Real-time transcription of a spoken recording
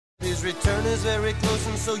His return is very close,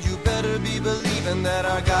 and so you better be believing that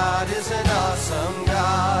our God is an awesome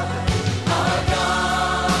God. Our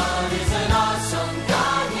God is an awesome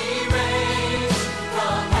God. He reigns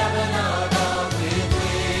from heaven above with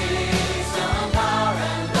wisdom, power,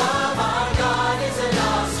 and love. Our God is an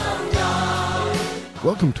awesome God.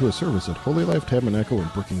 Welcome to a service at Holy Life Tabernacle in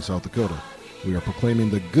Brookings, South Dakota. We are proclaiming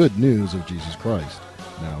the good news of Jesus Christ.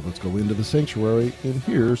 Now let's go into the sanctuary, and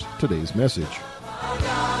here's today's message. Our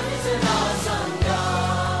God is an awesome God.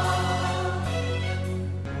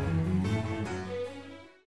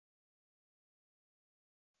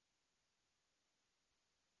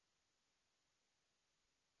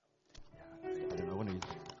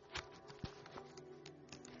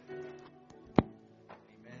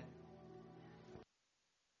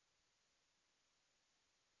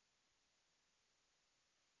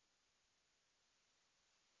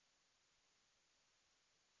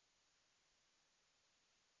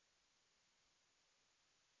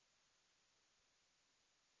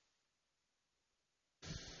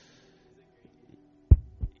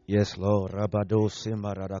 Yes, Lord. Rabado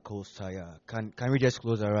Simbaradakosaya. Can we just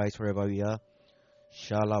close our eyes wherever we are?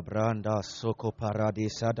 Shalabranda Soko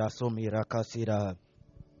Paradisada Somirakasira.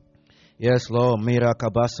 Yes, Lord.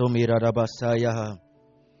 Mirakabaso Miradabasaya.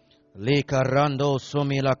 Likarando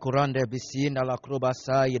Somila Kurande Bisinda la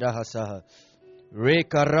Krubasaya Hasa.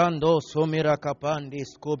 Rekarando Somirakapandi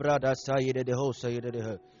Skubrada Sayide de Hosayide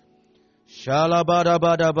de Shalabada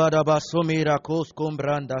Bada Bada Basomirakos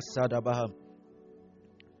Kumbranda Sadabaha.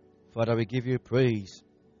 Father, we give you praise.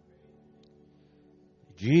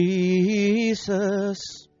 Jesus,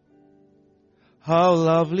 how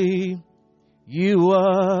lovely you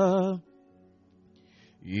are.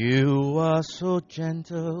 You are so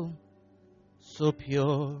gentle, so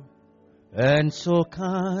pure, and so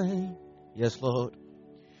kind. Yes, Lord.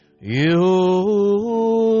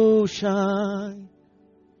 You shine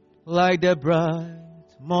like the bright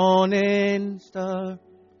morning star.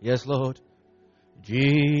 Yes, Lord.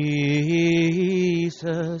 Jesus,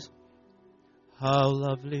 how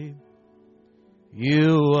lovely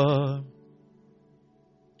you are.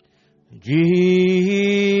 Jesus,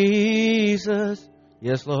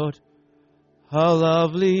 yes, Lord, how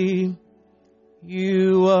lovely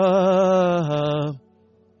you are.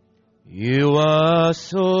 You are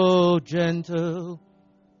so gentle,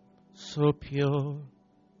 so pure,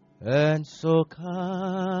 and so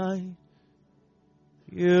kind.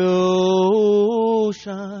 You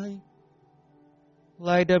shine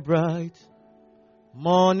like the bright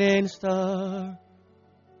morning star.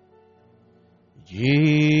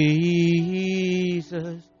 Jesus,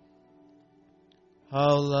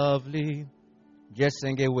 how lovely. Just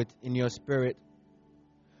sing it in your spirit.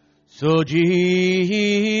 So Jesus,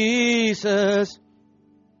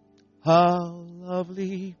 how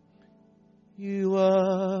lovely you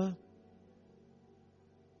are.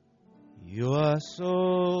 You are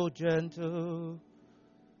so gentle,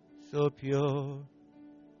 so pure,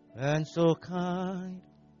 and so kind.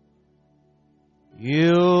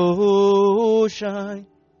 You shine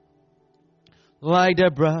like the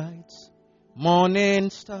bright morning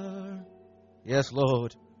star. Yes,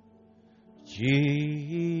 Lord. Jesus,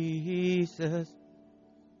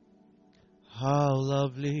 how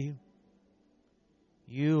lovely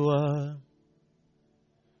you are.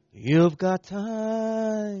 You've got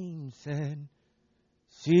times and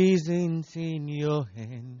seasons in your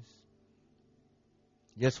hands.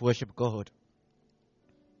 Just worship God.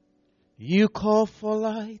 You call for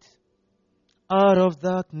light out of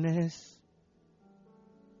darkness.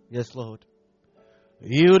 Yes, Lord.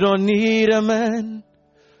 You don't need a man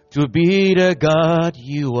to be the God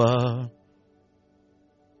you are.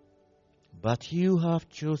 But you have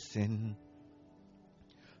chosen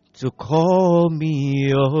to call me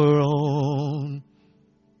your own.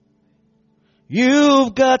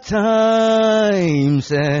 You've got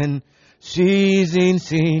times and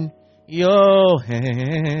seasons in your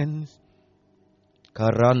hands.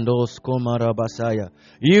 Karandos Komarabasaya.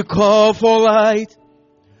 You call for light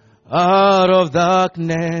out of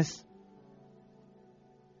darkness.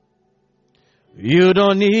 You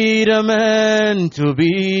don't need a man to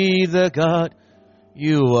be the God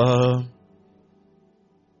you are.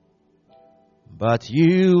 But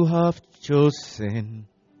you have chosen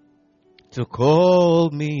to call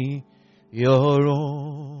me your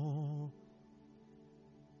own.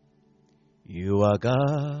 You are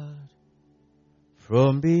God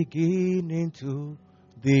from beginning to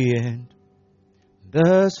the end.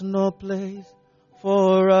 There's no place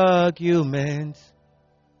for argument.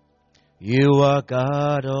 You are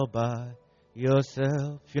God all by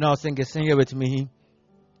yourself. If you now sing it with me.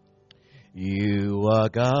 You are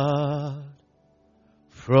God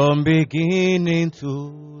from beginning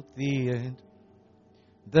to the end.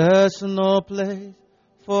 There's no place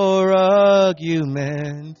for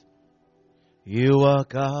argument. You are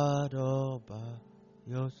God all by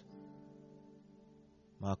yourself.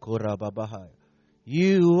 Makura Babahai.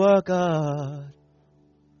 You are God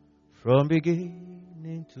from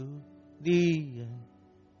beginning to the end.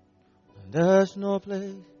 And there's no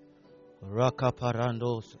place for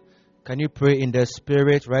Rakaparandos. Can you pray in the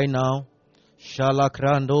spirit right now?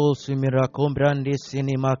 Shalakrandos mirakombrandi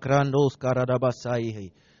sinimakrandos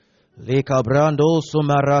karadabasai. Leka brandos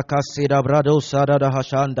sumarakasida brados sadada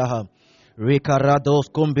hashandaha. Rikarados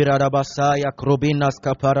kumbiradabasaya krobinas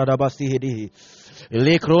kaparadabasihidi.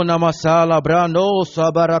 Lekrona masala brandos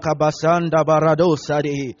sabarakabasanda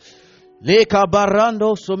baradosadi. Leka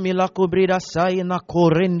barando sumilakubrida sayna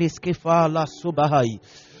korindis kifala subahai.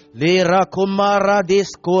 Lera kumara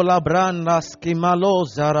diskola brandas kimalo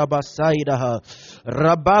zarabasaida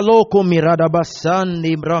rabalo kumirada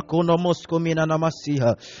basandi brakono moskomina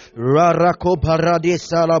namasiha rarako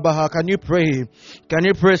paradisa labaha. Can you pray? Can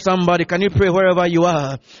you pray, somebody? Can you pray wherever you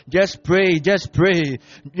are? Just pray, just pray,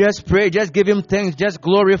 just pray, just give him thanks, just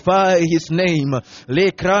glorify his name.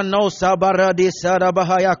 Lekrano sabaradisa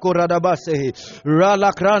rabahaya koradabase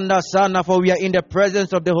ralakranda sana, for we are in the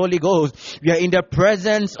presence of the Holy Ghost. We are in the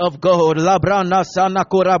presence of God. Labrana sana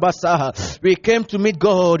korabasa. We came to meet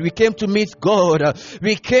God. We came to meet God.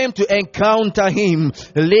 We came to encounter Him.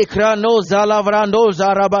 Lekrano zalavrando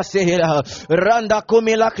zarabasehera. Randa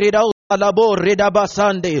kumila krida. Can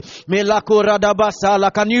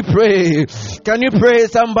you pray? Can you pray,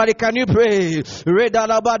 somebody? Can you pray?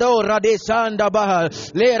 Redalabado radesanda bahal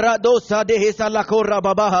le radosa de hisalakora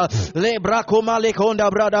babaha le brakoma le konda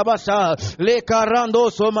bradabasa le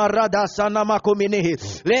karando somarada sanamakumini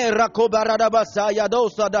le rakobarada basa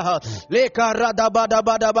yadosa daha le karada bada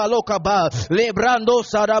bada baloka ba le brando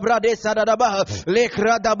sadabrade sadaba le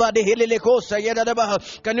krada bade hililekosa yadaba.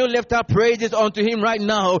 Can you lift up praises unto Him right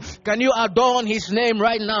now? Can you adorn His name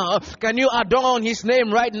right now? Can you adorn His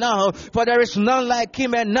name right now? For there is none like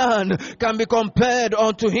Him, and none can be compared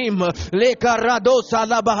unto Him. Hasn't the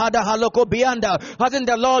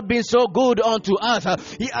Lord been so good unto us?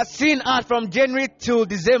 He has seen us from January to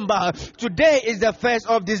December. Today is the 1st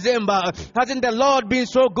of December. Hasn't the Lord been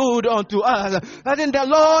so good unto us? Hasn't the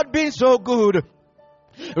Lord been so good?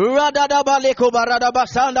 He is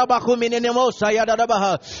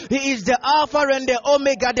the Alpha and the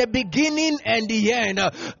Omega, the beginning and the end.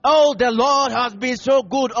 Oh, the Lord has been so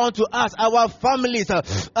good unto us, our families,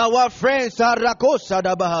 our friends.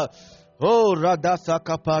 Oh,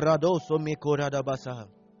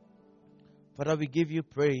 Father, we give you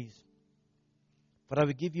praise. Father,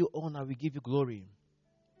 we give you honor, we give you glory.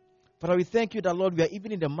 Father, we thank you that, Lord, we are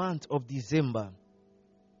even in the month of December.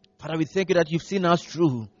 Father, we thank you that you've seen us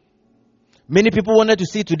through. Many people wanted to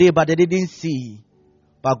see today, but they didn't see.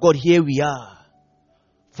 But God, here we are.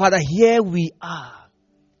 Father, here we are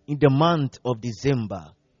in the month of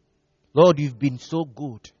December. Lord, you've been so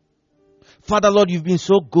good. Father, Lord, you've been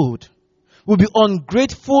so good. We'll be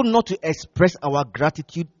ungrateful not to express our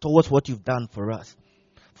gratitude towards what you've done for us.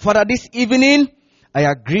 Father, this evening, I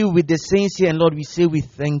agree with the saints here, and Lord, we say we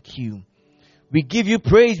thank you. We give you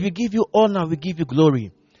praise, we give you honor, we give you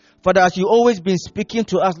glory. Father, as you always been speaking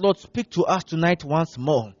to us, Lord, speak to us tonight once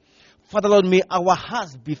more. Father, Lord, may our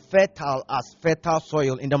hearts be fertile as fertile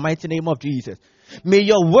soil in the mighty name of Jesus. May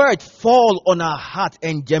your word fall on our heart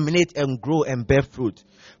and germinate and grow and bear fruit.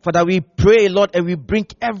 Father, we pray, Lord, and we bring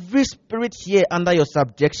every spirit here under your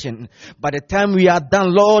subjection. By the time we are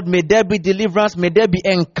done, Lord, may there be deliverance, may there be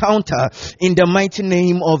encounter in the mighty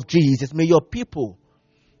name of Jesus. May your people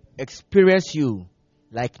experience you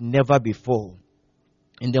like never before.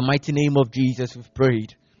 In the mighty name of Jesus, we've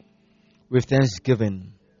prayed with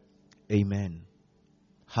thanksgiving. Amen.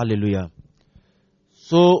 Hallelujah.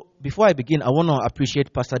 So, before I begin, I want to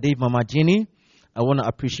appreciate Pastor Dave Mamajini. I want to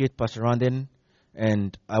appreciate Pastor Randon.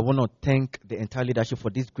 And I want to thank the entire leadership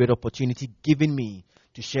for this great opportunity given me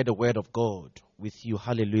to share the word of God with you.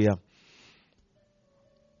 Hallelujah.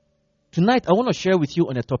 Tonight, I want to share with you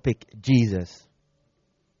on the topic, Jesus.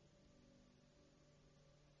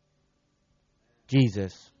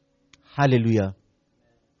 Jesus. Hallelujah.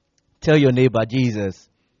 Tell your neighbor, Jesus.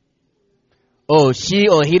 Oh, she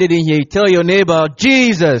or he didn't hear you. Tell your neighbor,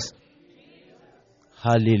 Jesus.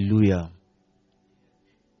 Hallelujah.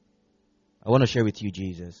 I want to share with you,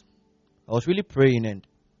 Jesus. I was really praying and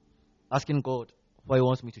asking God what He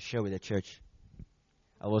wants me to share with the church.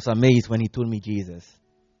 I was amazed when He told me Jesus.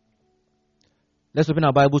 Let's open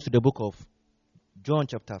our Bibles to the book of John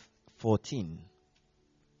chapter 14.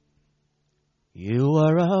 You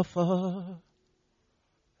are Alpha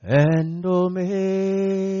and Omega.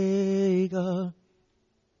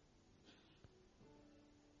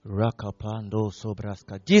 Rakapando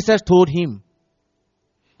sobraska. Jesus told him,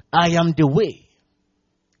 I am the way,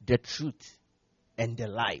 the truth, and the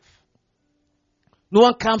life. No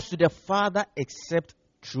one comes to the Father except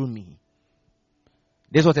through me.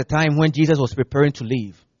 This was a time when Jesus was preparing to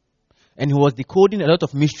leave. And he was decoding a lot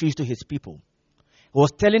of mysteries to his people. He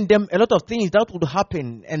was telling them a lot of things that would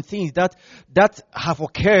happen and things that have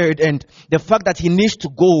occurred and the fact that he needs to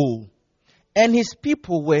go. And his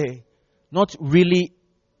people were not really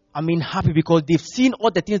happy because they've seen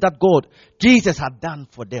all the things that Jesus had done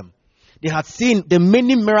for them. They had seen the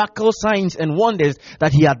many miracle signs and wonders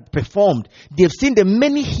that he had performed. They've seen the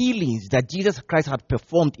many healings that Jesus Christ had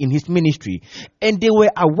performed in his ministry. And they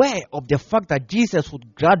were aware of the fact that Jesus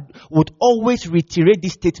would always reiterate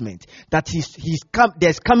this statement that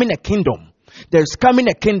there's coming a kingdom. There's coming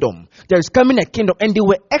a kingdom. There's coming a kingdom. And they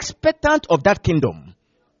were expectant of that kingdom.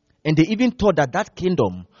 And they even thought that that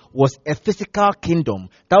kingdom was a physical kingdom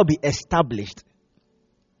that would be established.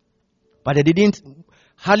 But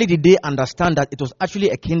hardly did they understand that it was actually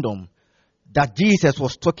a kingdom that Jesus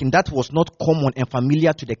was talking that was not common and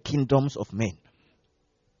familiar to the kingdoms of men.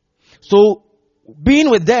 So,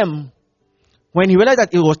 being with them, when he realized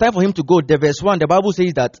that it was time for him to go, the verse 1, the Bible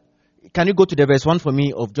says that, can you go to the verse 1 for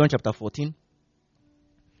me of John chapter 14?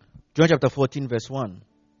 John chapter 14 verse 1.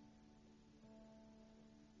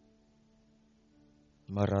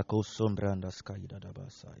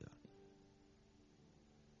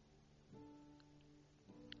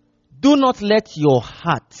 Do not let your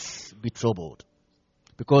hearts be troubled.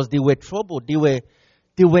 Because they were troubled. They were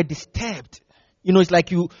disturbed. It's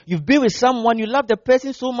like you've been with someone, you love the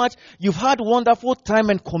person so much, you've had wonderful time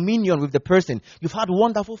and communion with the person. You've had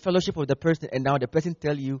wonderful fellowship with the person, and now the person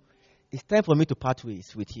tells you, it's time for me to part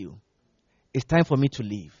ways with you. It's time for me to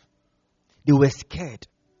leave. They were scared.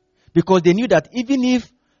 Because they knew that even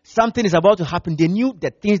if something is about to happen, they knew the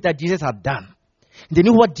things that Jesus had done. They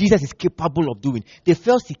knew what Jesus is capable of doing. They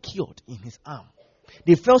felt secured in his arm.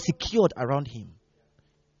 They felt secured around him.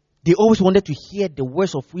 They always wanted to hear the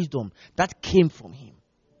words of wisdom that came from him.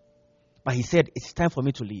 But he said, it's time for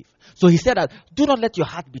me to leave. So he said that, do not let your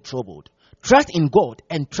heart be troubled. Trust in God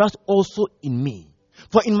and trust also in me.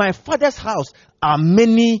 For in my Father's house are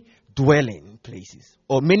many dwelling places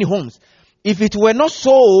or many homes. If it were not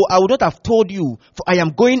so, I would not have told you, for I am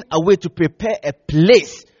going away to prepare a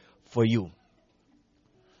place for you.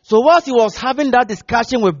 So whilst he was having that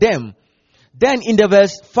discussion with them, then in the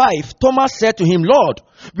verse 5, Thomas said to him, Lord,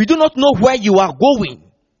 we do not know where you are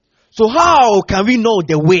going. So how can we know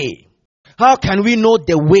the way? How can we know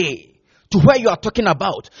the way to where you are talking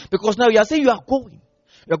about? Because now you are saying you are going.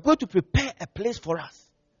 You are going to prepare a place for us.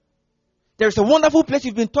 There is a wonderful place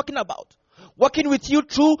you've been talking about. Walking with you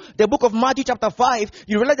through the book of Matthew chapter 5,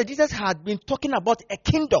 you realize that Jesus had been talking about a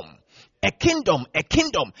kingdom. A kingdom, a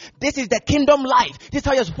kingdom. This is the kingdom life. This is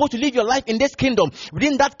how you're supposed to live your life in this kingdom.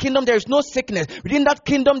 Within that kingdom, there is no sickness. Within that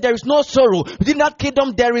kingdom, there is no sorrow. Within that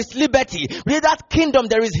kingdom, there is liberty. Within that kingdom,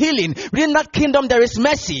 there is healing. Within that kingdom, there is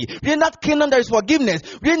mercy. Within that kingdom, there is forgiveness.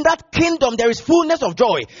 Within that kingdom, there is fullness of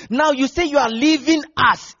joy. Now you say you are leaving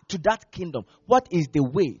us to that kingdom. What is the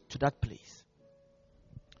way to that place?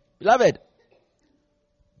 Beloved,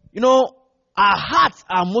 our hearts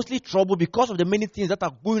are mostly troubled because of the many things that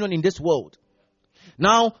are going on in this world.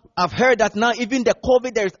 Now, I've heard that now even the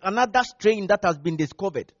COVID, there is another strain that has been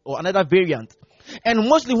discovered or another variant. And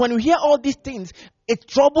mostly when we hear all these things, it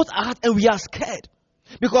troubles our heart and we are scared.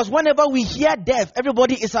 Because whenever we hear death,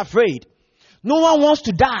 everybody is afraid. No one wants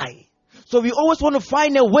to die. So we always want to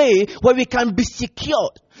find a way where we can be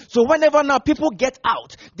secured. So whenever now people get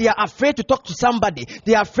out, they are afraid to talk to somebody.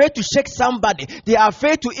 They are afraid to shake somebody. They are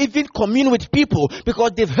afraid to even commune with people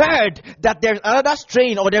because they've heard that there's another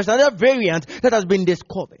strain or there's another variant that has been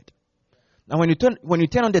discovered. Now when you turn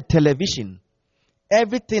on the television,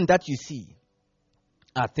 everything that you see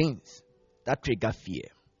are things that trigger fear.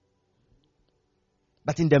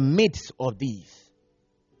 But in the midst of these,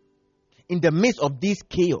 in the midst of this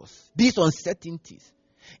chaos, these uncertainties,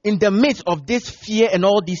 in the midst of this fear and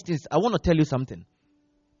all these things, I want to tell you something.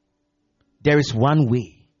 There is one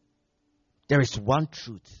way. There is one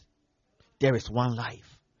truth. There is one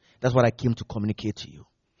life. That's what I came to communicate to you.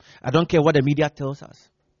 I don't care what the media tells us.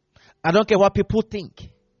 I don't care what people think.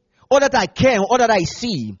 All that I care, all that I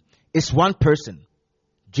see is one person,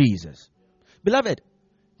 Jesus. Beloved,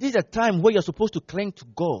 this is a time where you're supposed to cling to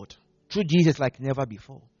God through Jesus like never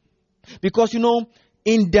before. Because,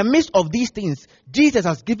 in the midst of these things, Jesus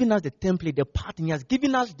has given us the template, the pattern. He has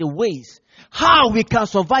given us the ways how we can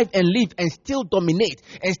survive and live and still dominate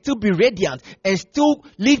and still be radiant and still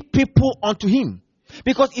lead people unto Him.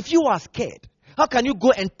 Because if you are scared, how can you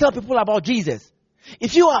go and tell people about Jesus?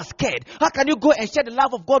 If you are scared, how can you go and share the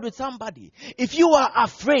love of God with somebody? If you are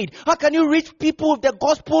afraid, how can you reach people with the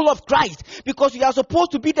gospel of Christ? Because you are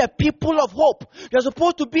supposed to be the people of hope. You are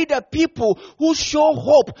supposed to be the people who show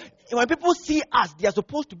hope. When people see us, they are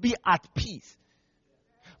supposed to be at peace.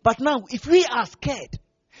 But now, if we are scared,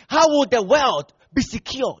 how will the world be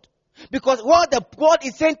secured? Because while the world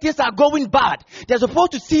is saying things are going bad, they're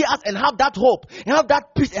supposed to see us and have that hope, and have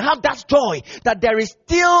that peace, and have that joy, that there is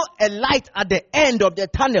still a light at the end of the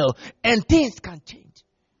tunnel, and things can change.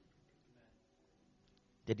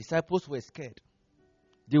 The disciples were scared.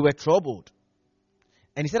 They were troubled.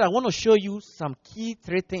 And He said, I want to show you some key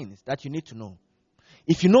 3 things that you need to know.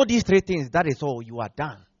 If you know these 3 things, that is all. You are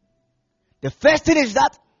done. The first thing is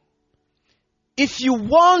that if you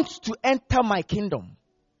want to enter my kingdom,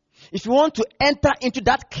 if you want to enter into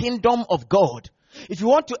that kingdom of God, if you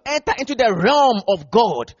want to enter into the realm of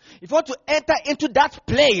God, if you want to enter into that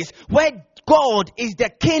place where God is the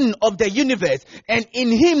King of the universe and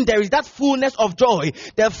in Him there is that fullness of joy,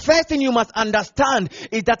 the first thing you must understand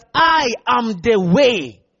is that I am the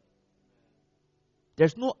way.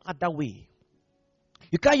 There's no other way.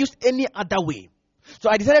 You can't use any other way.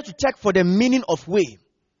 So I decided to check for the meaning of way.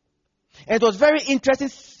 And it was very interesting,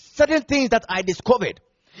 certain things that I discovered.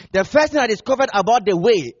 The first thing I discovered about the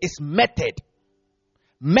way is method.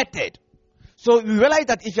 Method. So you realize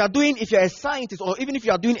that if you're a scientist, or even if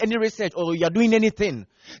you are doing any research, or you are doing anything,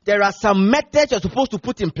 there are some methods you're supposed to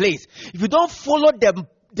put in place. If you don't follow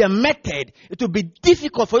the method, it will be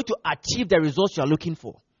difficult for you to achieve the results you are looking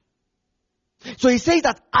for. So He says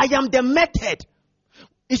that I am the method.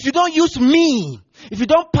 If you don't use me, if you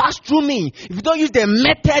don't pass through me, if you don't use the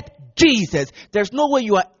method Jesus, there's no way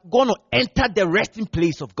you are going to enter the resting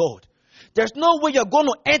place of God. There's no way you're going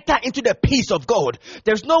to enter into the peace of God.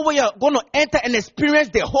 There's no way you're going to enter and experience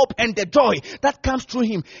the hope and the joy that comes through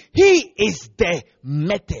Him. He is the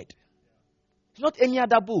method. It's not any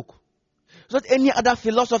other book. It's not any other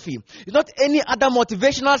philosophy. It's not any other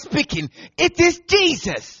motivational speaking. It is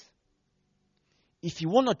Jesus. If you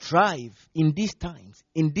want to thrive in these times,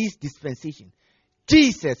 in this dispensation,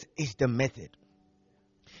 Jesus is the method.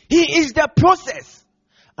 He is the process.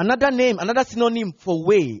 Another name, another synonym for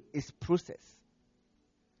way is process.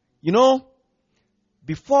 You know,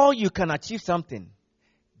 before you can achieve something,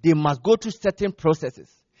 they must go through certain processes.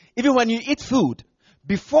 Even when you eat food,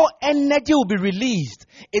 before energy will be released,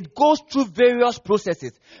 it goes through various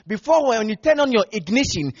processes. Before, when you turn on your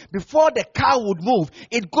ignition, before the car would move,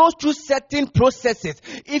 it goes through certain processes.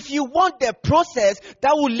 If you want the process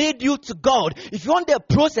that will lead you to God, if you want the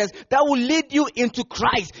process that will lead you into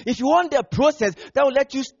Christ, if you want the process that will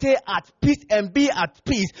let you stay at peace and be at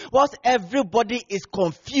peace, whilst everybody is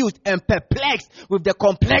confused and perplexed with the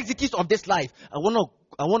complexities of this life, I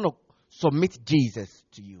want to submit Jesus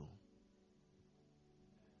to you.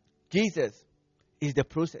 Jesus is the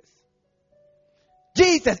process.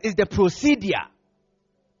 Jesus is the procedure.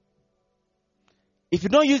 If you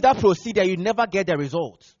don't use that procedure, you never get the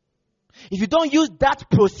results. If you don't use that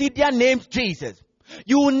procedure named Jesus,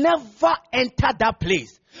 you will never enter that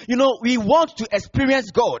place. You know, we want to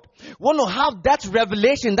experience God. We want to have that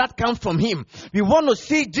revelation that comes from Him. We want to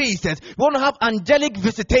see Jesus. We want to have angelic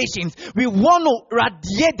visitations. We want to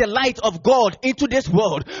radiate the light of God into this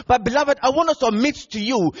world. But beloved, I want to submit to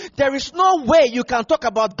you, there is no way you can talk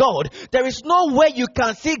about God. There is no way you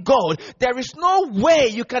can see God. There is no way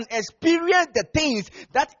you can experience the things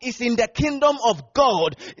that is in the kingdom of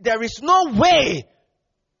God. There is no way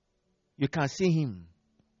you can see Him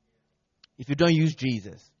if you don't use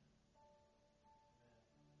Jesus.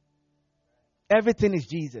 Everything is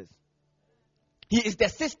Jesus. He is the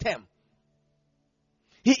system.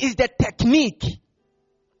 He is the technique.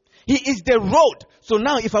 He is the road. So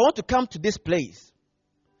now if I want to come to this place,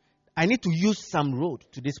 I need to use some road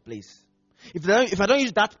to this place. If I don't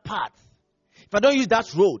use that path, if I don't use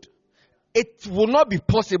that road, it will not be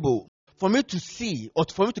possible for me to see or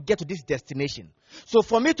for me to get to this destination. So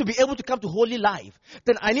for me to be able to come to holy life,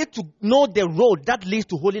 then I need to know the road that leads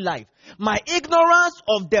to holy life. My ignorance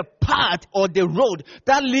of the path or the road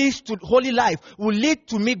that leads to holy life will lead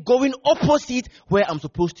to me going opposite where I'm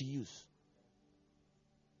supposed to use.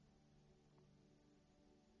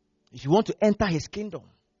 If you want to enter His kingdom,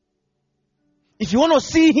 if you want to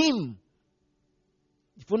see Him,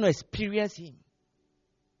 if you want to experience Him,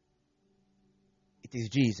 it is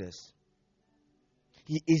Jesus.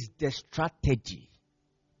 He is the strategy.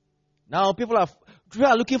 Now people are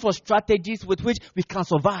looking for strategies with which we can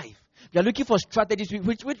survive. We are looking for strategies with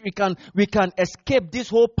which we can escape this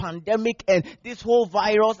whole pandemic and this whole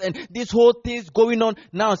virus and this whole things going on.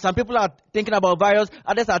 Now some people are thinking about virus,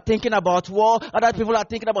 others are thinking about war, other people are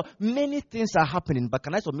thinking about many things are happening. But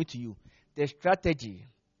can I submit to you, the strategy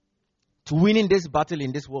to winning this battle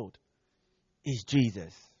in this world is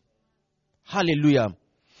Jesus. Hallelujah.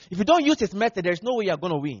 If you don't use his method, there's no way you're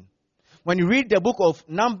going to win. When you read the book of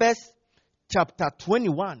Numbers, chapter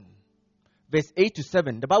 21, verse 8 to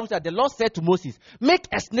 7, the Bible said, the Lord said to Moses, make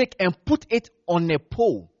a snake and put it on a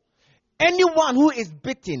pole. Anyone who is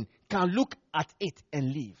bitten can look at it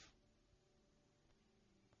and live.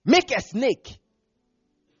 Make a snake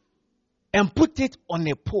and put it on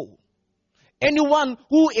a pole. Anyone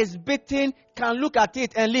who is bitten can look at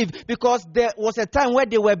it and live, because there was a time where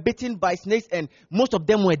they were bitten by snakes and most of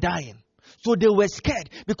them were dying. So they were scared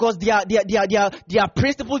because their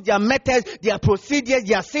principles, their methods, their procedures,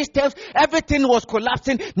 their systems, everything was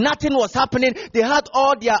collapsing. Nothing was happening. They had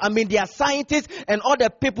all their scientists and all the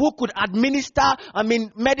people who could administer,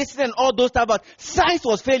 medicine and all those stuff. But science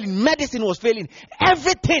was failing. Medicine was failing.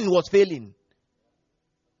 Everything was failing.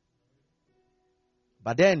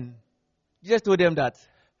 But then, Jesus told them that,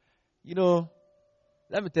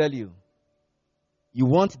 let me tell you, you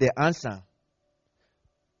want the answer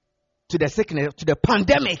to the sickness, to the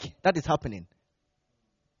pandemic that is happening.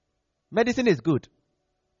 Medicine is good.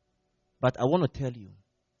 But I want to tell you,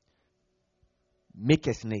 make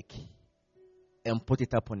a snake and put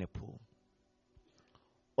it up on a pole.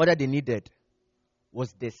 All that they needed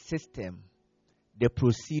was the system, the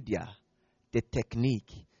procedure, the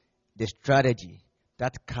technique, the strategy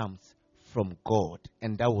that comes from God.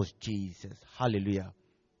 And that was Jesus. Hallelujah.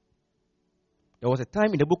 There was a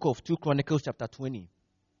time in the book of 2 Chronicles chapter 20,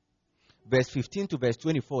 verse 15 to verse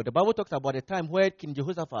 24. The Bible talks about a time where King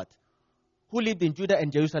Jehoshaphat, who lived in Judah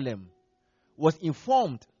and Jerusalem, was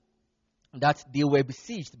informed that they were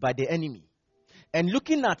besieged by the enemy. And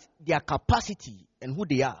looking at their capacity and who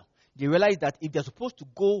they are, they realized that if they're supposed to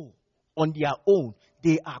go on their own,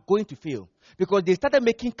 they are going to fail. Because they started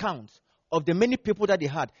making counts of the many people that they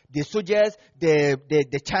had, the soldiers,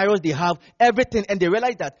 the chariots they have, everything. And they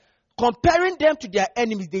realized that comparing them to their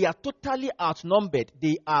enemies, they are totally outnumbered.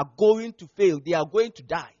 They are going to fail. They are going to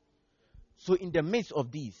die. So in the midst of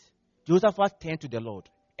this, Jehoshaphat turned to the Lord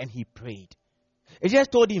and he prayed. He just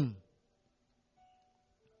told him,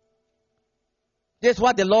 this is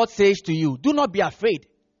what the Lord says to you. Do not be afraid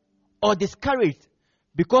or discouraged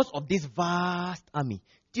because of this vast army.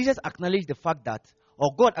 Jesus acknowledged the fact that,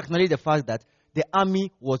 or God acknowledged the fact that the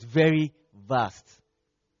army was very vast.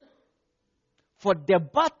 For the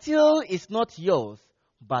battle is not yours,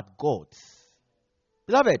 but God's.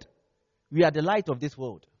 Beloved, we are the light of this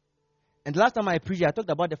world. And the last time I preached, I talked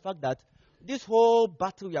about the fact that this whole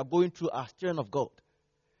battle we are going through as children of God,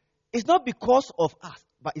 it's not because of us,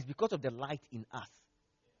 but it's because of the light in us.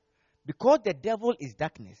 Because the devil is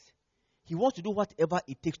darkness, he wants to do whatever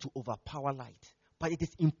it takes to overpower light. But it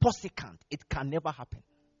is impossible. It can never happen.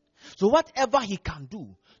 So whatever he can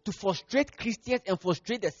do to frustrate Christians and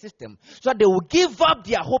frustrate the system, so that they will give up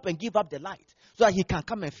their hope and give up the light, so that he can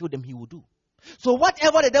come and fill them, he will do. So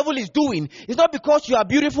whatever the devil is doing, it's not because you are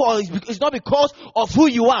beautiful, or it's not because of who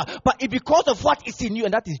you are, but it's because of what is in you,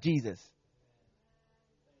 and that is Jesus.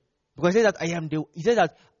 Because he says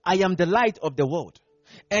that I am the light of the world.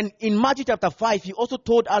 And in Matthew chapter 5, he also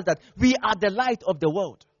told us that we are the light of the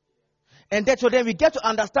world. And so then we get to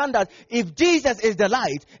understand that if Jesus is the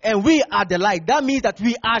light and we are the light, that means that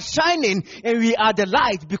we are shining and we are the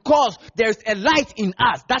light because there's a light in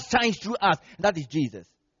us that shines through us. And that is Jesus.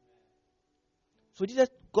 So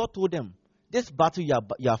God told them, this battle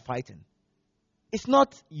you are fighting, it's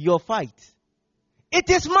not your fight. It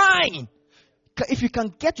is mine. If you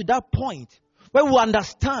can get to that point where we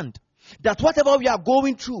understand that whatever we are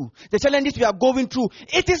going through, the challenges we are going through,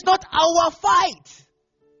 it is not our fight,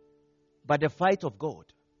 but the fight of God.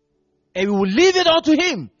 And we will leave it all to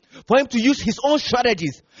him, for him to use his own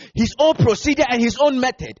strategies, his own procedure and his own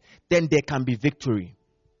method. Then there can be victory.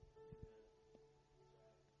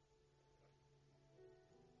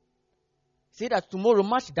 Say that tomorrow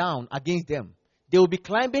march down against them. They will be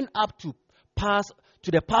climbing up to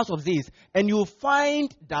the pass of Ziz, and you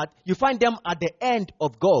find them at the end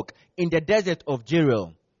of Gog in the desert of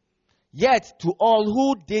Jeruel. Yet to all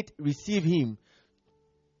who did receive him,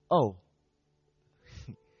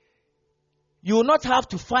 you will not have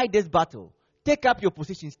to fight this battle. Take up your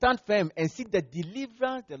position, stand firm, and seek the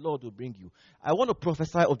deliverance the Lord will bring you. I want to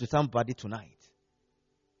prophesy unto somebody tonight.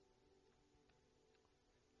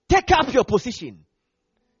 Take up your position,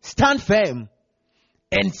 stand firm,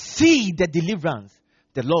 and see the deliverance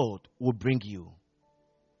the Lord will bring you.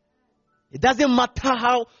 It doesn't matter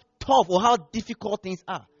how tough or how difficult things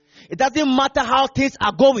are. It doesn't matter how things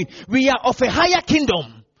are going. We are of a higher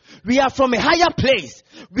kingdom. We are from a higher place.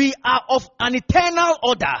 We are of an eternal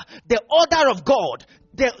order. The order of God.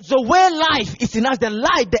 The way life is in us.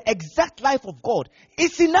 The exact life of God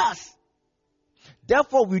is in us.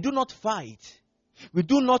 Therefore, we do not fight. We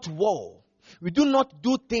do not war. We do not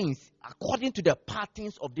do things according to the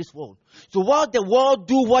patterns of this world. So while the world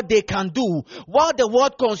do what they can do, while the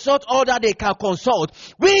world consult all that they can consult,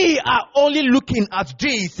 we are only looking at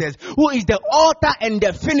Jesus, who is the author and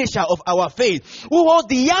the finisher of our faith, who holds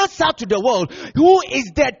the answer to the world, who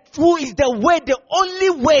is the way, the only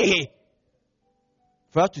way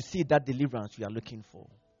for us to see that deliverance we are looking for.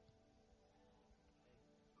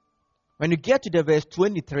 When you get to the verse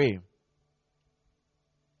 23,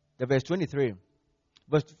 from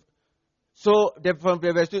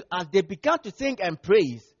the verse 2, as they began to sing and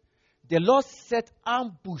praise, the Lord set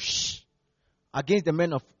ambush against the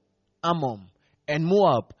men of Ammon and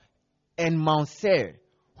Moab and Mount Seir,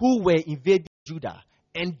 who were invading Judah,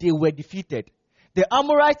 and they were defeated. The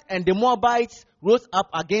Amorites and the Moabites rose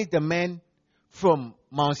up against the men from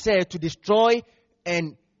Mount Seir to destroy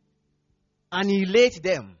and annihilate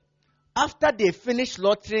them. After they finished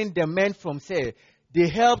slaughtering the men from Seir, they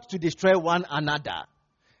helped to destroy one another.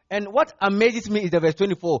 And what amazes me is the verse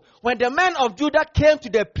 24. When the men of Judah came to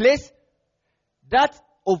the place that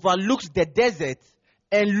overlooks the desert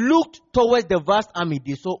and looked towards the vast army,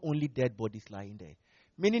 they saw only dead bodies lying there.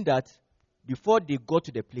 Meaning that before they got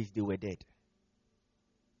to the place, they were dead.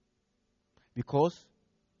 Because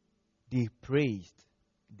they praised,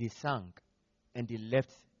 they sang, and they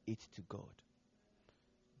left it to God.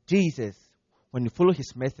 Jesus, when you follow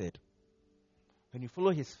his method, when you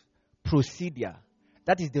follow his procedure,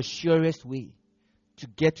 that is the surest way to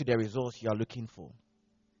get to the results you are looking for.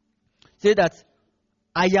 Say that,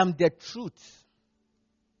 I am the truth.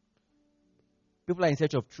 People are in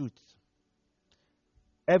search of truth.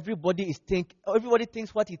 Everybody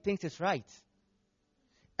thinks what he thinks is right.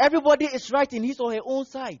 Everybody is right in his or her own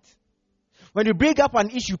side. When you bring up an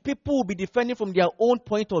issue, people will be defending from their own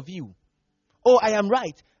point of view. Oh, I am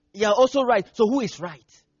right. You are also right. So who is right?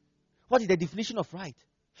 What is the definition of right?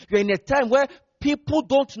 You're in a time where people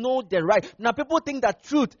don't know the right. Now, people think that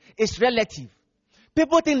truth is relative.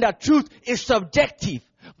 People think that truth is subjective.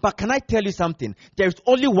 But can I tell you something? There is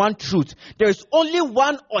only one truth. There is only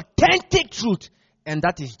one authentic truth. And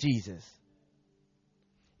that is Jesus.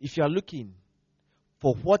 If you are looking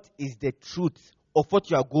for what is the truth of what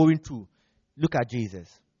you are going through, look at Jesus.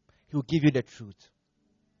 He will give you the truth.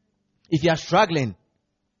 If you are struggling,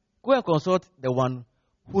 go and consult the one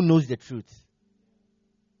who knows the truth.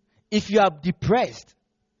 If you are depressed,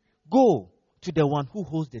 go to the one who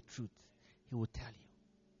holds the truth. He will tell you.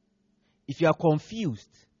 If you are confused,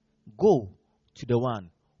 go to the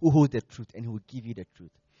one who holds the truth and he will give you the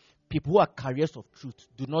truth. People who are carriers of truth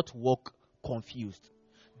do not walk confused.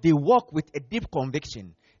 They walk with a deep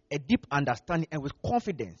conviction, a deep understanding, and with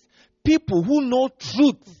confidence. People who know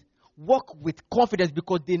truth walk with confidence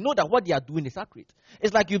because they know that what they are doing is accurate.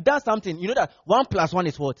 It's like you've done something. You know that 1 + 1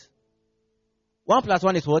 is what? 1 +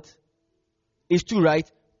 1 is what? Is 2, right?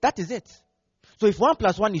 That is it. So if 1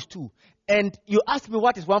 + 1 is 2, and you ask me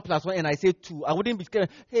what is 1 + 1 and I say 2, I wouldn't be scared.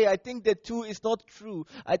 Hey, I think the 2 is not true.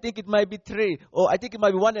 I think it might be 3, or I think it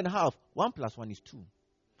might be 1.5. 1 + 1 is 2.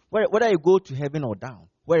 Whether you go to heaven or down,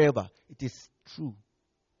 wherever, it is true.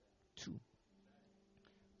 2.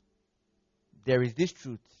 There is this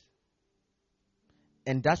truth.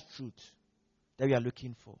 And that's truth that we are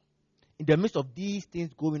looking for. In the midst of these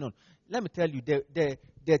things going on, let me tell you,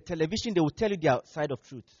 the television, they will tell you their side of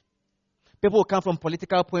truth. People will come from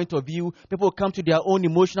political point of view. People will come to their own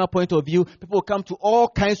emotional point of view. People will come to all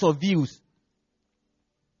kinds of views.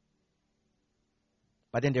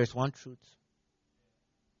 But then there is one truth.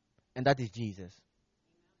 And that is Jesus.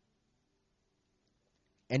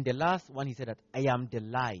 And the last one, he said that, I am the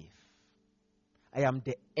life. I am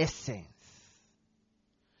the essence.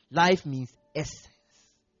 Life means essence.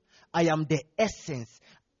 I am the essence.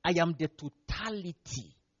 I am the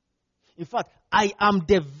totality. In fact, I am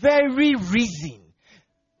the very reason.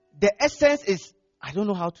 The essence is, I don't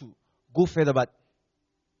know how to go further, but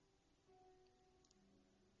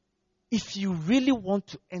if you really want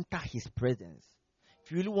to enter his presence,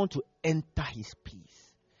 if you really want to enter his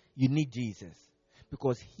peace, you need Jesus.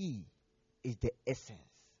 Because he is the essence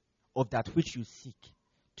of that which you seek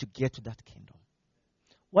to get to that kingdom.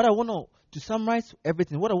 What I want to summarize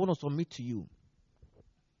everything, what I want to submit to you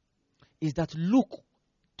is that look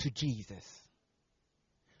to Jesus.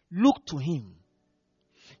 Look to him.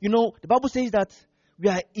 the Bible says that we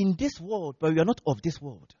are in this world, but we are not of this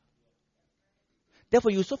world.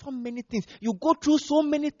 Therefore, you suffer many things. You go through so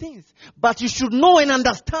many things. But you should know and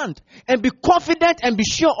understand and be confident and be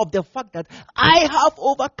sure of the fact that I have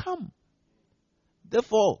overcome.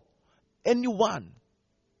 Therefore, anyone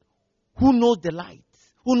who knows the light,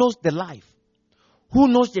 who knows the life, who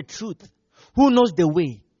knows the truth, who knows the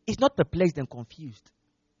way, is not perplexed and confused.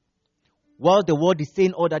 While the world is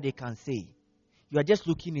saying all that they can say, you are just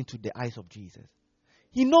looking into the eyes of Jesus.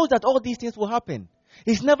 He knows that all these things will happen.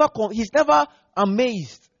 He's never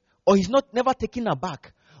amazed, or he's never taken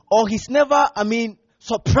aback, or he's never,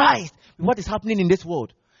 surprised with what is happening in this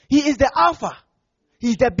world. He is the Alpha.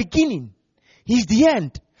 He is the beginning. He is the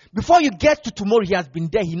end. Before you get to tomorrow, he has been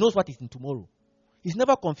there. He knows what is in tomorrow. He's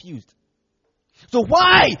never confused. So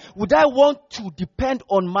why would I want to depend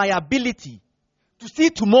on my ability to see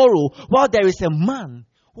tomorrow while there is a man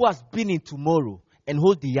who has been in tomorrow and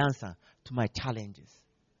holds the answer to my challenges?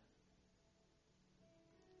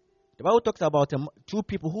 The Bible talks about two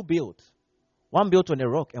people who built. One built on a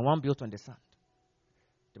rock and one built on the sand.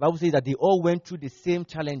 The Bible says that they all went through the same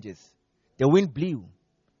challenges. The wind blew.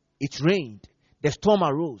 It rained. The storm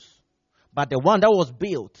arose. But the one that was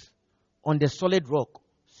built on the solid rock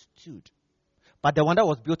stood. But the one that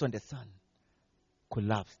was built on the sand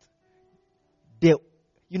collapsed.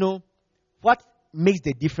 What makes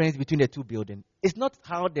the difference between the two buildings? It's not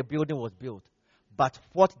how the building was built, but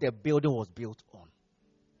what the building was built on.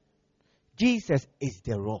 Jesus is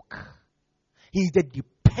the rock. He is the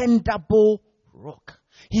dependable rock.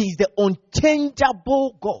 He is the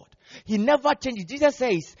unchangeable God. He never changes. Jesus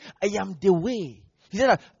says, I am the way. He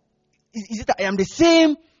said that I am the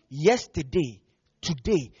same yesterday,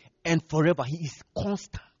 today, and forever. He is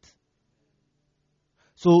constant.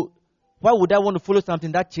 So, why would I want to follow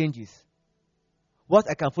something that changes? What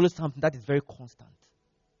I can follow something that is very constant,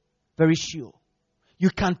 very sure.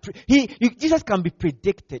 Jesus can be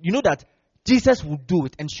predicted. You know that Jesus will do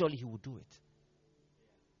it, and surely he will do it.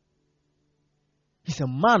 He's a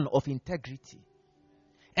man of integrity.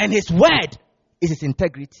 And his word is his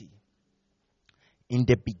integrity. In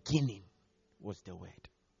the beginning was the word.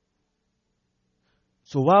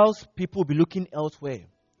 So whilst people will be looking elsewhere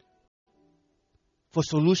for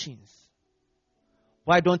solutions,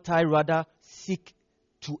 why don't I rather seek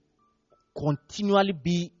to continually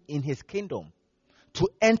be in his kingdom, to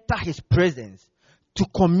enter his presence, to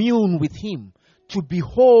commune with him, to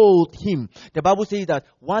behold him? The Bible says that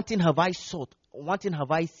one thing have I sought, one thing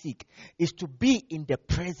have I seek, is to be in the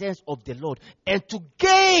presence of the Lord and to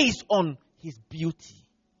gaze on his beauty.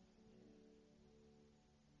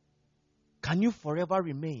 Can you forever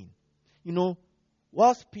remain?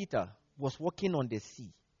 Whilst Peter was walking on the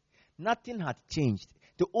sea, nothing had changed.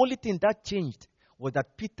 The only thing that changed was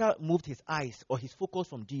that Peter moved his eyes or his focus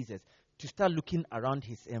from Jesus to start looking around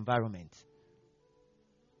his environment.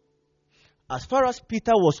 As far as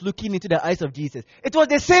Peter was looking into the eyes of Jesus, it was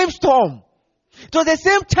the same storm. It was the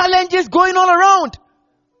same challenges going on around.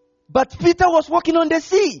 But Peter was walking on the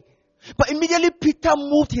sea. But immediately Peter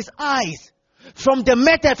moved his eyes from the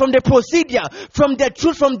method, from the procedure, from the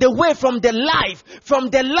truth, from the way, from the life, from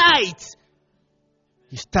the light.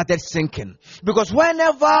 He started sinking. Because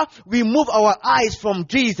whenever we move our eyes from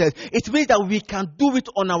Jesus, it means that we can do it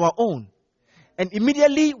on our own. And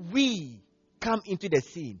immediately we come into the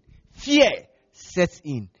scene. Fear sets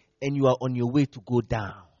in and you are on your way to go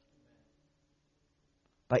down.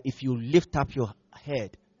 But if you lift up your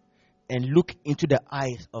head and look into the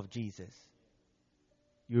eyes of Jesus,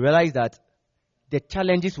 you realize that the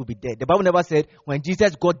challenges will be there. The Bible never said when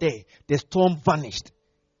Jesus got there, the storm vanished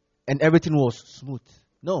and everything was smooth.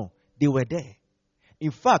 No, they were there.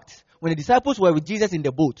 In fact, when the disciples were with Jesus in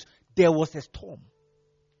the boat, there was a storm.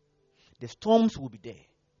 The storms will be there.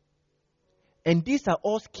 And these are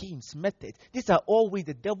all schemes, methods. These are all ways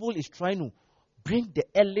the devil is trying to bring the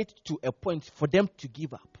elite to a point for them to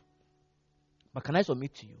give up. But can I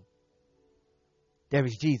submit to you? There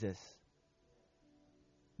is Jesus.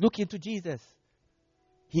 Look into Jesus.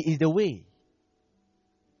 He is the way.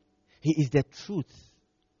 He is the truth.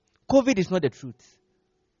 COVID is not the truth.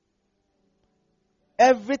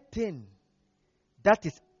 Everything that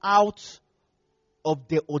is out of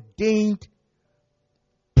the ordained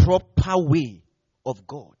proper way of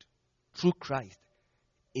God through Christ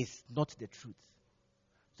is not the truth.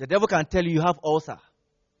 The devil can tell you have ulcer.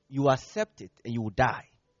 You accept it and you will die.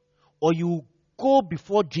 Or you go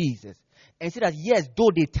before Jesus and say that, yes, though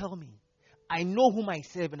they tell me, I know whom I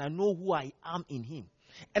serve and I know who I am in him.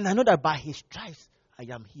 And I know that by his stripes I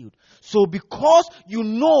am healed. So because you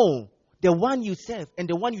know the one you serve and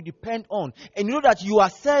the one you depend on, and you know that you are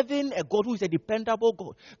serving a God who is a dependable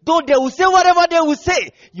God, though they will say whatever they will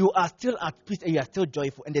say, you are still at peace and you are still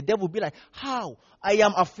joyful. And the devil will be like, how? I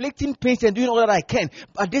am afflicting pains and doing all that I can,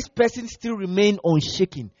 but this person still remains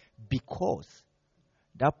unshaken, because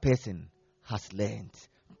that person has learned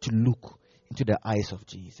to look into the eyes of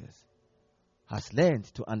Jesus, has learned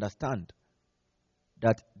to understand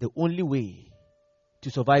that the only way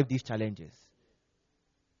to survive these challenges,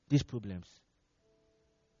 these problems,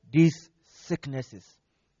 these sicknesses,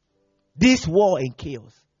 this war and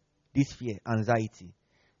chaos, this fear, anxiety,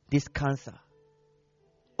 this cancer,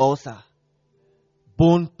 ulcer,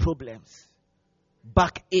 bone problems,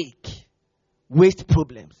 backache, waist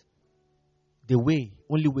problems, the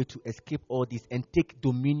only way to escape all this and take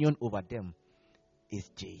dominion over them is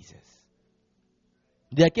Jesus.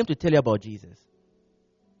 I came to tell you about Jesus.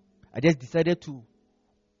 I just decided to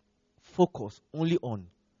focus only on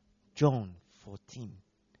John 14,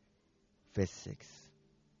 verse 6.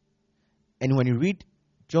 And when you read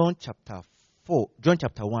John chapter 1,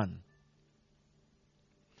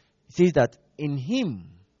 it says that in him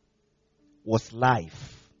was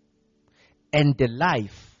life, and the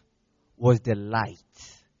life was the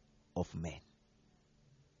light of men.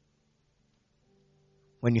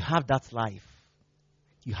 When you have that life,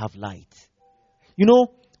 you have light. You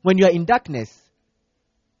know, when you are in darkness,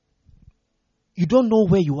 you don't know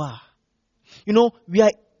where you are. You know,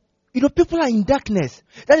 people are in darkness.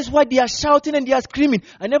 That is why they are shouting and they are screaming.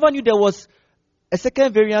 I never knew there was a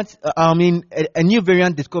second variant, a new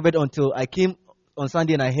variant discovered until I came on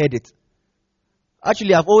Sunday and I heard it.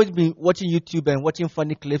 Actually, I've always been watching YouTube and watching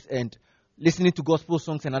funny clips and listening to gospel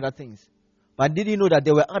songs and other things. But I didn't know that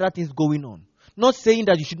there were other things going on. Not saying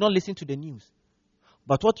that you should not listen to the news.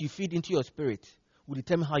 But what you feed into your spirit will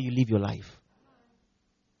determine how you live your life.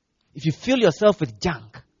 If you fill yourself with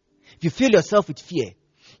junk, if you fill yourself with fear,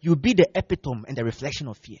 you'll be the epitome and the reflection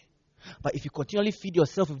of fear. But if you continually feed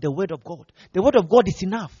yourself with the Word of God, the Word of God is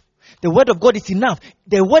enough. The Word of God is enough.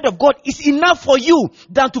 The Word of God is enough for you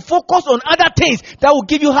than to focus on other things that will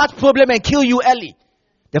give you heart problem and kill you early.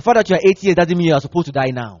 The fact that you are 80 years doesn't mean you are supposed to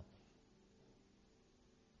die now.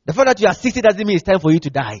 The fact that you are 60 doesn't mean it's time for you to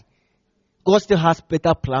die. God still has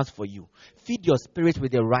better plans for you. Feed your spirit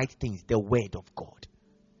with the right things, the Word of God.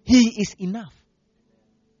 He is enough.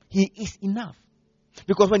 He is enough.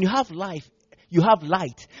 Because when you have life, you have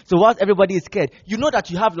light. So whilst everybody is scared, you know that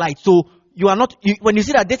you have light. So you are not, when you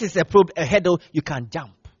see that this is a hurdle, you can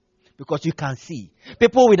jump. Because you can see.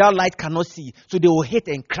 People without light cannot see. So they will hit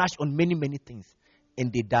and crash on many, many things.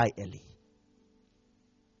 And they die early.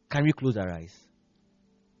 Can we close our eyes?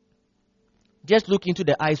 Just look into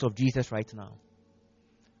the eyes of Jesus right now.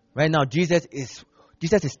 Right now, Jesus is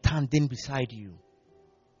standing beside you.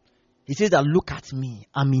 He says that, look at me.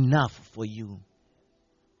 I'm enough for you.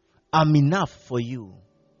 I'm enough for you.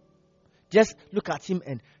 Just look at him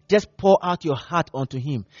and just pour out your heart onto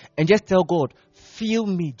him. And just tell God, fill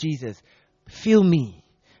me, Jesus. Fill me.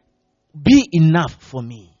 Be enough for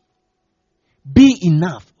me. Be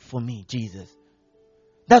enough for me, Jesus.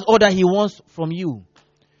 That's all that he wants from you.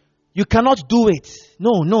 You cannot do it.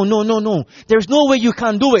 No. There's no way you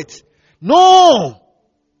can do it. No!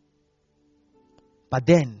 But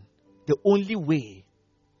then, the only way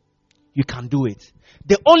you can do it,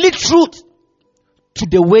 the only truth to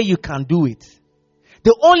the way you can do it,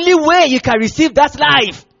 the only way you can receive that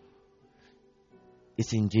life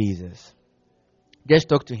is in Jesus. Just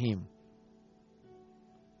talk to him.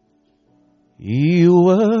 You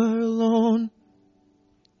were alone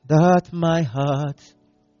that my heart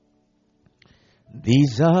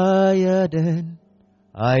desired, and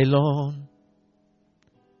I long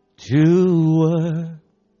to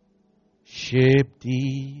worship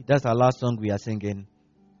thee. That's our last song we are singing.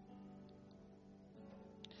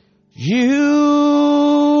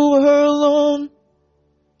 You were alone,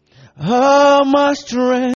 my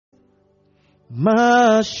strength,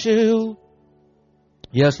 my shield.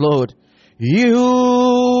 Yes, Lord. You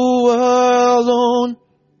alone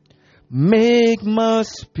make my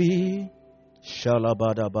spirit.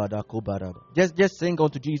 Just sing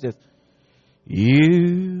unto Jesus.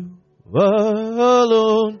 You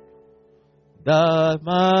alone that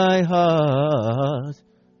my heart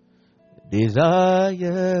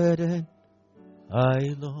desired, and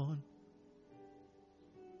I long.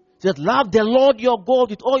 Just love the Lord your God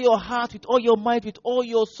with all your heart, with all your mind, with all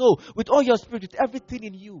your soul, with all your spirit, with everything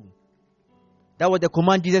in you. That was the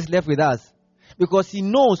command Jesus left with us. Because he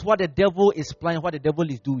knows what the devil is planning, what the devil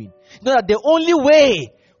is doing. You know that the only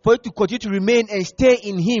way for you to continue to remain and stay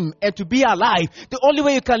in Him and to be alive, the only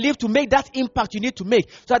way you can live to make that impact you need to make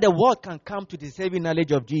so that the world can come to the saving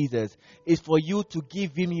knowledge of Jesus is for you to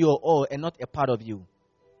give Him your all and not a part of you.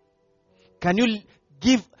 Can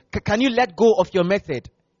you let go of your method?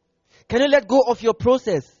 Can you let go of your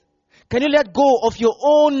process? Can you let go of your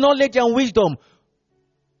own knowledge and wisdom?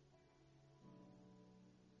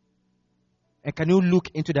 And can you look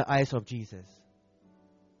into the eyes of Jesus?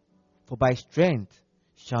 For by strength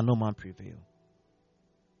shall no man prevail.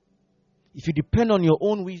 If you depend on your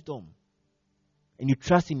own wisdom and you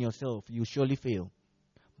trust in yourself, you surely fail.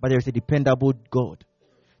 But there is a dependable God.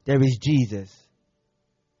 There is Jesus,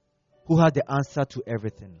 who has the answer to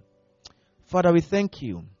everything. Father, we thank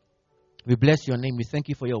you. We bless your name. We thank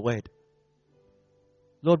you for your word.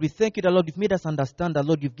 Lord, we thank you that, Lord, you've made us understand that,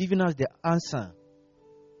 Lord, you've given us the answer.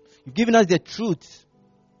 You've given us the truth.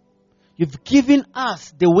 You've given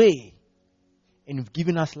us the way. And you've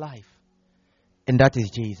given us life. And that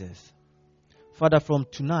is Jesus. Father, from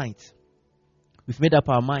tonight, we've made up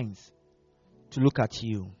our minds to look at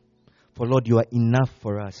you. For, Lord, you are enough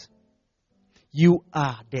for us. You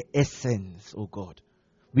are the essence, oh God.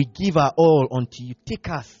 We give our all unto you. Take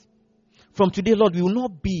us. From today, Lord, we will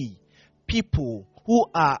not be people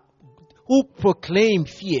who proclaim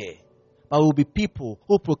fear, but we will be people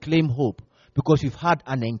who proclaim hope, because we've had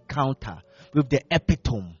an encounter with the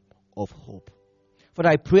epitome of hope. Father,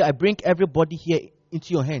 I pray, I bring everybody here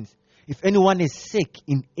into your hands. If anyone is sick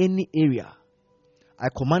in any area, I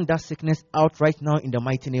command that sickness out right now in the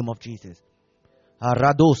mighty name of Jesus.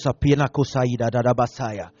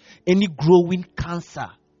 Any growing cancer,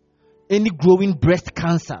 any growing breast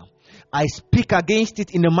cancer, I speak against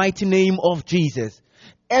it in the mighty name of Jesus.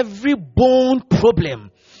 Every bone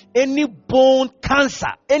problem, any bone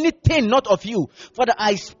cancer, anything not of you, Father,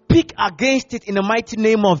 I speak against it in the mighty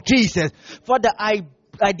name of Jesus. Father, I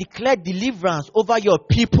declare deliverance over your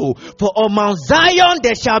people. For on Mount Zion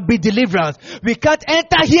there shall be deliverance. We can't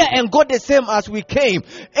enter here and go the same as we came.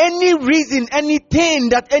 Any reason, anything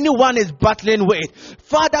that anyone is battling with,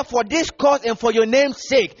 Father, for this cause and for your name's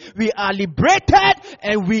sake, we are liberated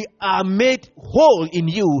and we are made whole in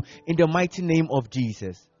you in the mighty name of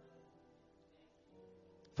Jesus.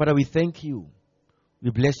 Father, we thank you.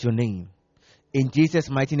 We bless your name. In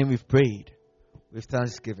Jesus' mighty name we've prayed with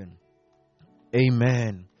thanksgiving.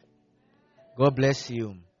 Amen. God bless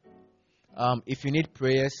you. If you need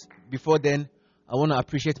prayers, before then, I want to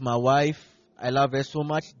appreciate my wife. I love her so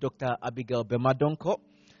much, Dr. Abigail Bemadonko.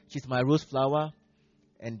 She's my rose flower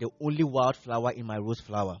and the only wildflower in my rose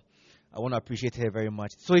flower. I want to appreciate her very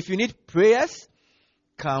much. So if you need prayers,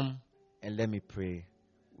 come and let me pray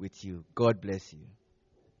with you. God bless you.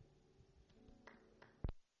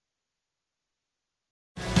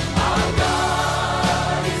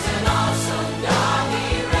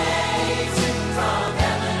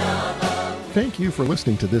 Thank you for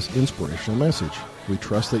listening to this inspirational message. We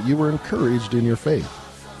trust that you were encouraged in your faith.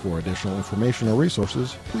 For additional information or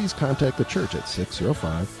resources, please contact the church at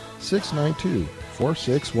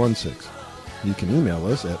 605-692-4616. You can email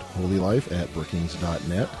us at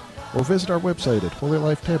holylife@brookings.net or visit our website at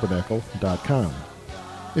holylifetabernacle.com.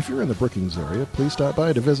 If you're in the Brookings area, please stop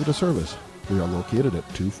by to visit a service. We are located at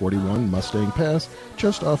 241 Mustang Pass,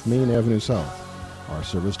 just off Main Avenue South. Our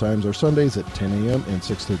service times are Sundays at 10 a.m. and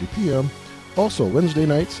 6:30 p.m., also Wednesday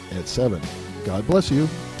nights at 7. God bless you.